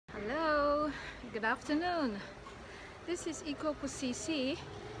Good afternoon. This is Iko Pusisi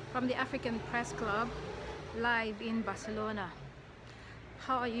from the African Press Club, live in Barcelona.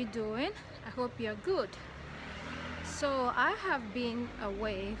 How are you doing? I hope you're good. So I have been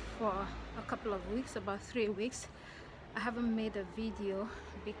away for a couple of weeks, about 3 weeks. I haven't made a video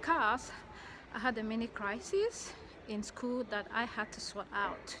because I had a mini crisis in school that I had to sort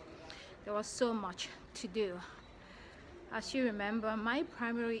out. There was so much to do. As you remember, my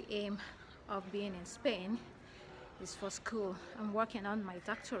primary aim of being in Spain is for school. I'm working on my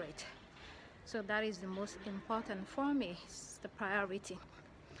doctorate, so that is the most important for me. It's the priority.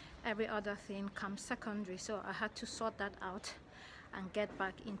 Every other thing comes secondary, so I had to sort that out and get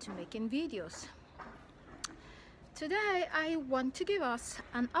back into making videos. Today I want to give us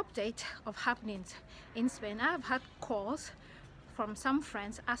an update of happenings in Spain. I have had calls from some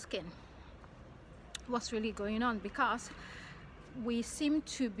friends asking what's really going on, because we seem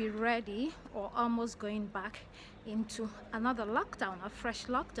to be ready or almost going back into another lockdown, a fresh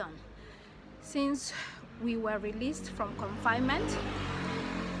lockdown. Since we were released from confinement,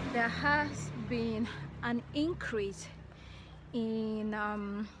 there has been an increase in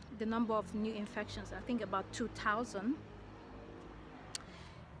the number of new infections. I think about 2,000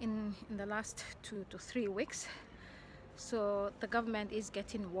 in the last 2 to 3 weeks. So the government is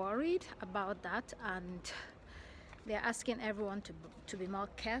getting worried about that, and they're asking everyone to be more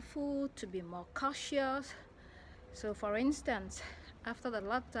careful, to be more cautious. So for instance, after the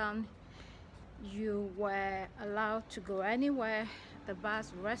lockdown, you were allowed to go anywhere. The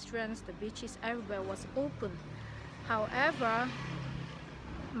bars, restaurants, the beaches, everywhere was open. However,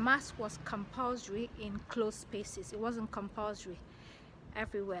 mask was compulsory in closed spaces. It wasn't compulsory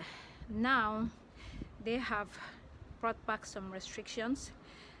everywhere. Now they have brought back some restrictions.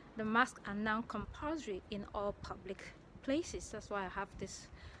 The masks are now compulsory in all public places. That's why I have this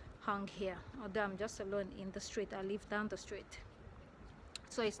hung here, although I'm just alone in the street. I live down the street,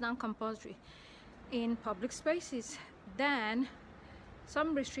 so it's now compulsory in public spaces. Then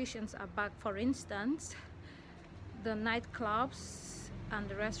some restrictions are back. For instance, the nightclubs and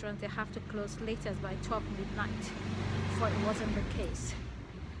the restaurants, they have to close latest by 12 midnight. Before it wasn't the case.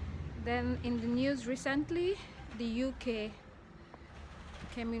 Then in the news recently, the UK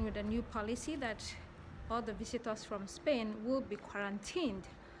came in with a new policy that all the visitors from Spain will be quarantined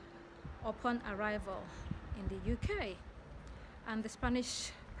upon arrival in the UK. And the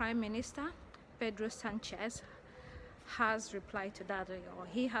Spanish Prime Minister, Pedro Sanchez, has replied to that, or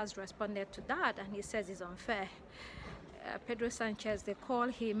he has responded to that, and he says it's unfair. Pedro Sanchez, they call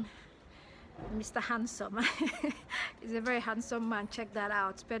him Mr. Handsome. He's a very handsome man. Check that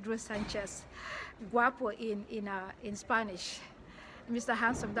out, Pedro Sanchez. Guapo in Spanish. Mr.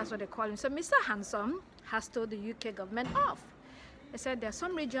 Handsome, that's what they call him. So Mr. Handsome has told the UK government off. He said there are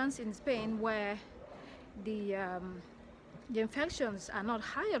some regions in Spain where the infections are not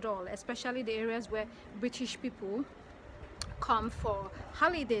high at all, especially the areas where British people come for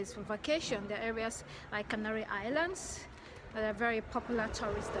holidays, for vacation. The areas like Canary Islands that are very popular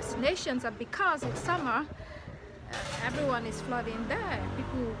tourist destinations, and because it's summer, everyone is flooding there.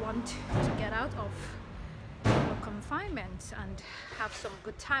 People want to get out of confinement and have some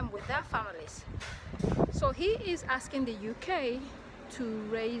good time with their families. So he is asking the UK to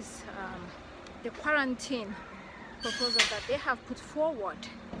raise the quarantine proposal that they have put forward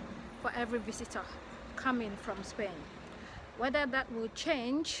for every visitor coming from Spain. Whether that will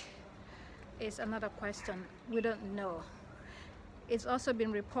change is another question. We don't know. It's also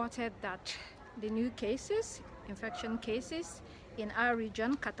been reported that the new cases, infection cases in our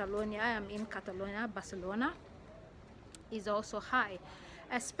region, Catalonia, I am in Catalonia, Barcelona, is also high,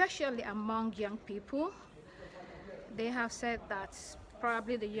 especially among young people. They have said that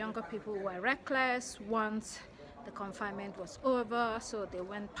probably the younger people were reckless once the confinement was over, so they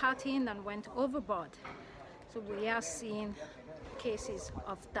went partying and went overboard. So we are seeing cases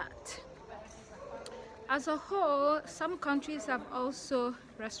of that. As a whole, some countries have also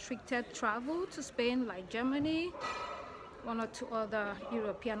restricted travel to Spain, like Germany, 1 or 2 other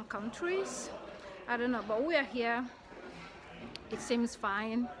European countries. I don't know, but we are here. It seems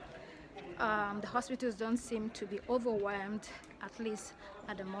fine. The hospitals don't seem to be overwhelmed, at least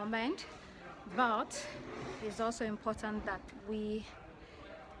at the moment. But it's also important that we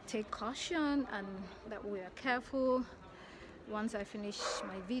take caution and that we are careful. Once I finish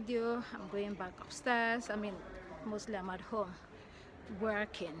my video, I'm going back upstairs. I mean, mostly I'm at home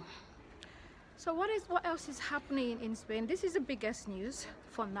working. So what else is happening in Spain? This is the biggest news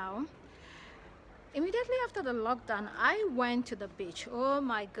for now. Immediately after the lockdown, I went to the beach. Oh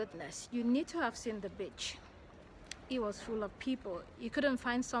my goodness, you need to have seen the beach. it was full of people. You couldn't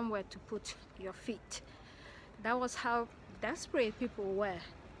find somewhere to put your feet. That was how desperate people were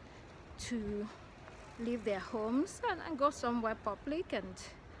to leave their homes and go somewhere public and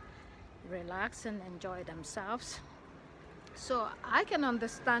relax and enjoy themselves. So I can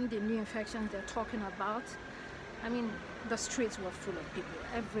understand the new infections they're talking about. I mean, the streets were full of people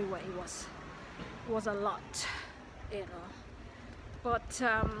everywhere. It was a lot, you know. But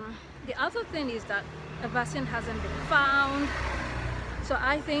the other thing is that a vaccine hasn't been found. So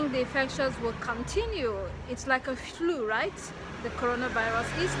I think the infections will continue. It's like a flu, right? The coronavirus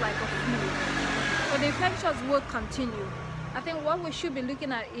is like a flu. So the infections will continue. I think what we should be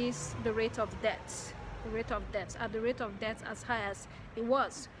looking at is the rate of deaths. The rate of deaths. At the rate of deaths as high as it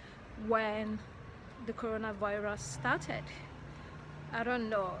was when the coronavirus started. I don't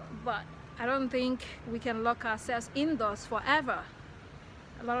know, but I don't think we can lock ourselves indoors forever.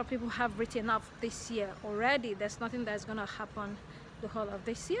 A lot of people have written off this year already. There's nothing that's going to happen the whole of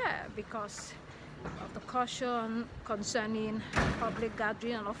this year because of the caution concerning public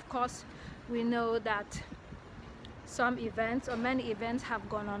gathering. And of course, we know that some events or many events have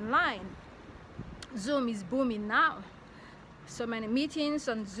gone online. Zoom is booming now. So many meetings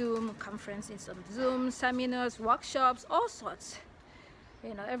on Zoom, conferences on Zoom, seminars, workshops, all sorts.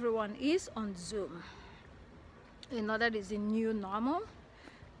 You know, everyone is on Zoom. You know, that is the new normal.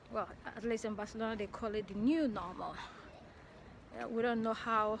 Well, at least in Barcelona, they call it the new normal. We don't know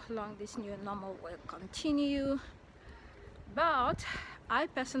how long this new normal will continue. But I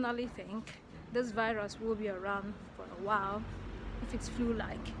personally think this virus will be around for a while if it's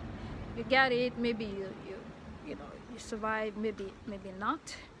flu-like. You get it, maybe you know, you survive, maybe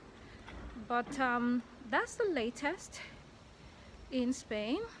not. But that's the latest in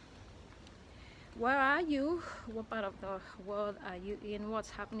Spain. Where are you? What part of the world are you in? What's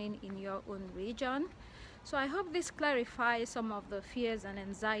happening in your own region? So I hope this clarifies some of the fears and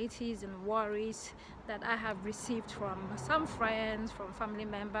anxieties and worries that I have received from some friends, from family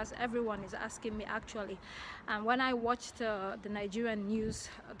members. Everyone is asking me actually. And when I watched the Nigerian news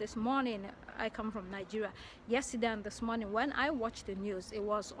this morning, I come from Nigeria. Yesterday and this morning, when I watched the news, it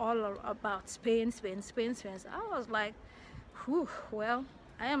was all about Spain. I was like, whew, well,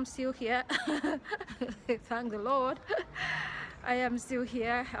 I am still here. Thank the Lord. I am still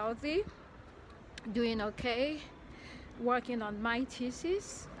here, healthy, doing okay, working on my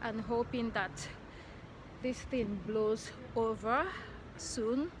thesis and hoping that this thing blows over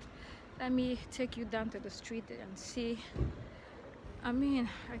soon. Let me take you down to the street and see. I mean,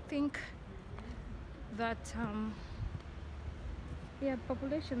 I think that yeah,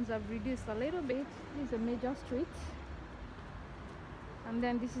 populations have reduced a little bit. This is a major street, and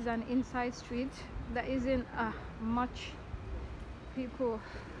then this is an inside street. There isn't much people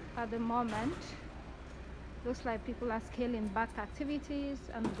at the moment. Looks like people are scaling back activities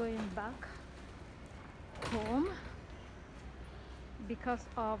and going back home because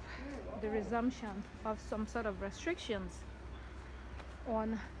of the resumption of some sort of restrictions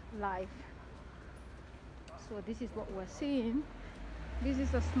on life. So this is what we're seeing. This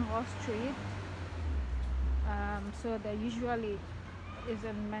is a small street, so there usually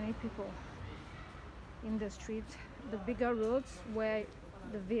isn't many people in the street. The bigger roads where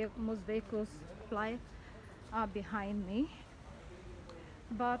the most vehicles fly are behind me.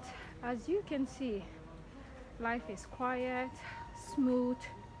 But as you can see, life is quiet, smooth,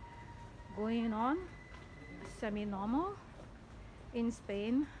 going on, semi-normal in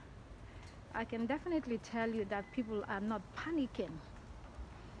Spain. I can definitely tell you that people are not panicking.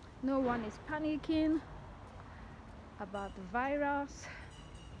 No one is panicking about the virus.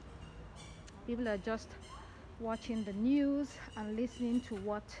 People are just watching the news and listening to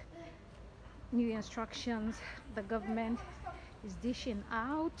what new instructions the government is dishing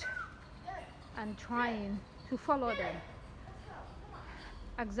out and trying to follow them.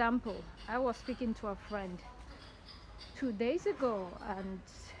 Example, I was speaking to a friend 2 days ago, and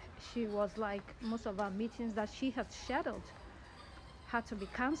she was like, most of our meetings that she had scheduled had to be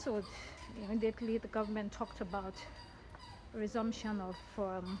cancelled. Immediately the government talked about resumption of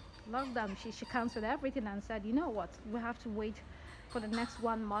lockdown. She cancelled everything and said, you know what, we have to wait for the next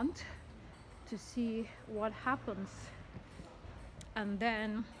 1 month to see what happens, and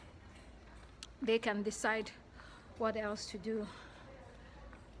then they can decide what else to do.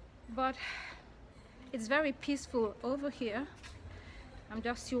 But it's very peaceful over here. I'm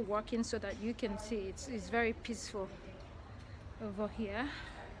just still working so that you can see it's very peaceful over here.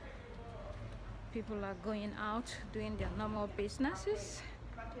 People are going out doing their normal businesses.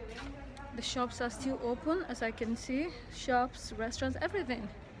 The shops are still open, as I can see. Shops, restaurants, everything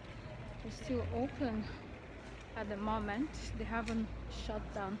is still open. at the moment. They haven't shut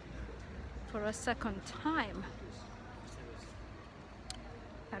down for a second time.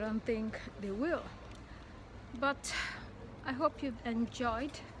 I don't think they will. But I hope you've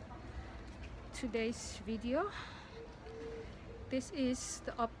enjoyed today's video. This is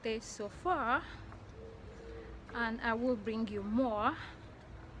the update so far, and I will bring you more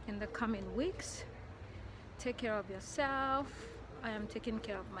in the coming weeks. Take care of yourself. I am taking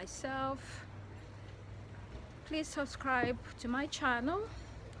care of myself. Please subscribe to my channel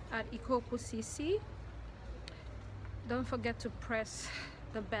at Ikopu CC. Don't forget to press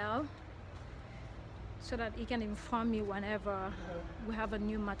the bell so that it can inform you whenever we have a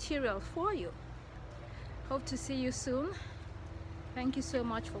new material for you. Hope to see you soon. Thank you so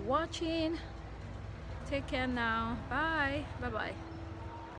much for watching. Take care now. Bye. Bye-bye.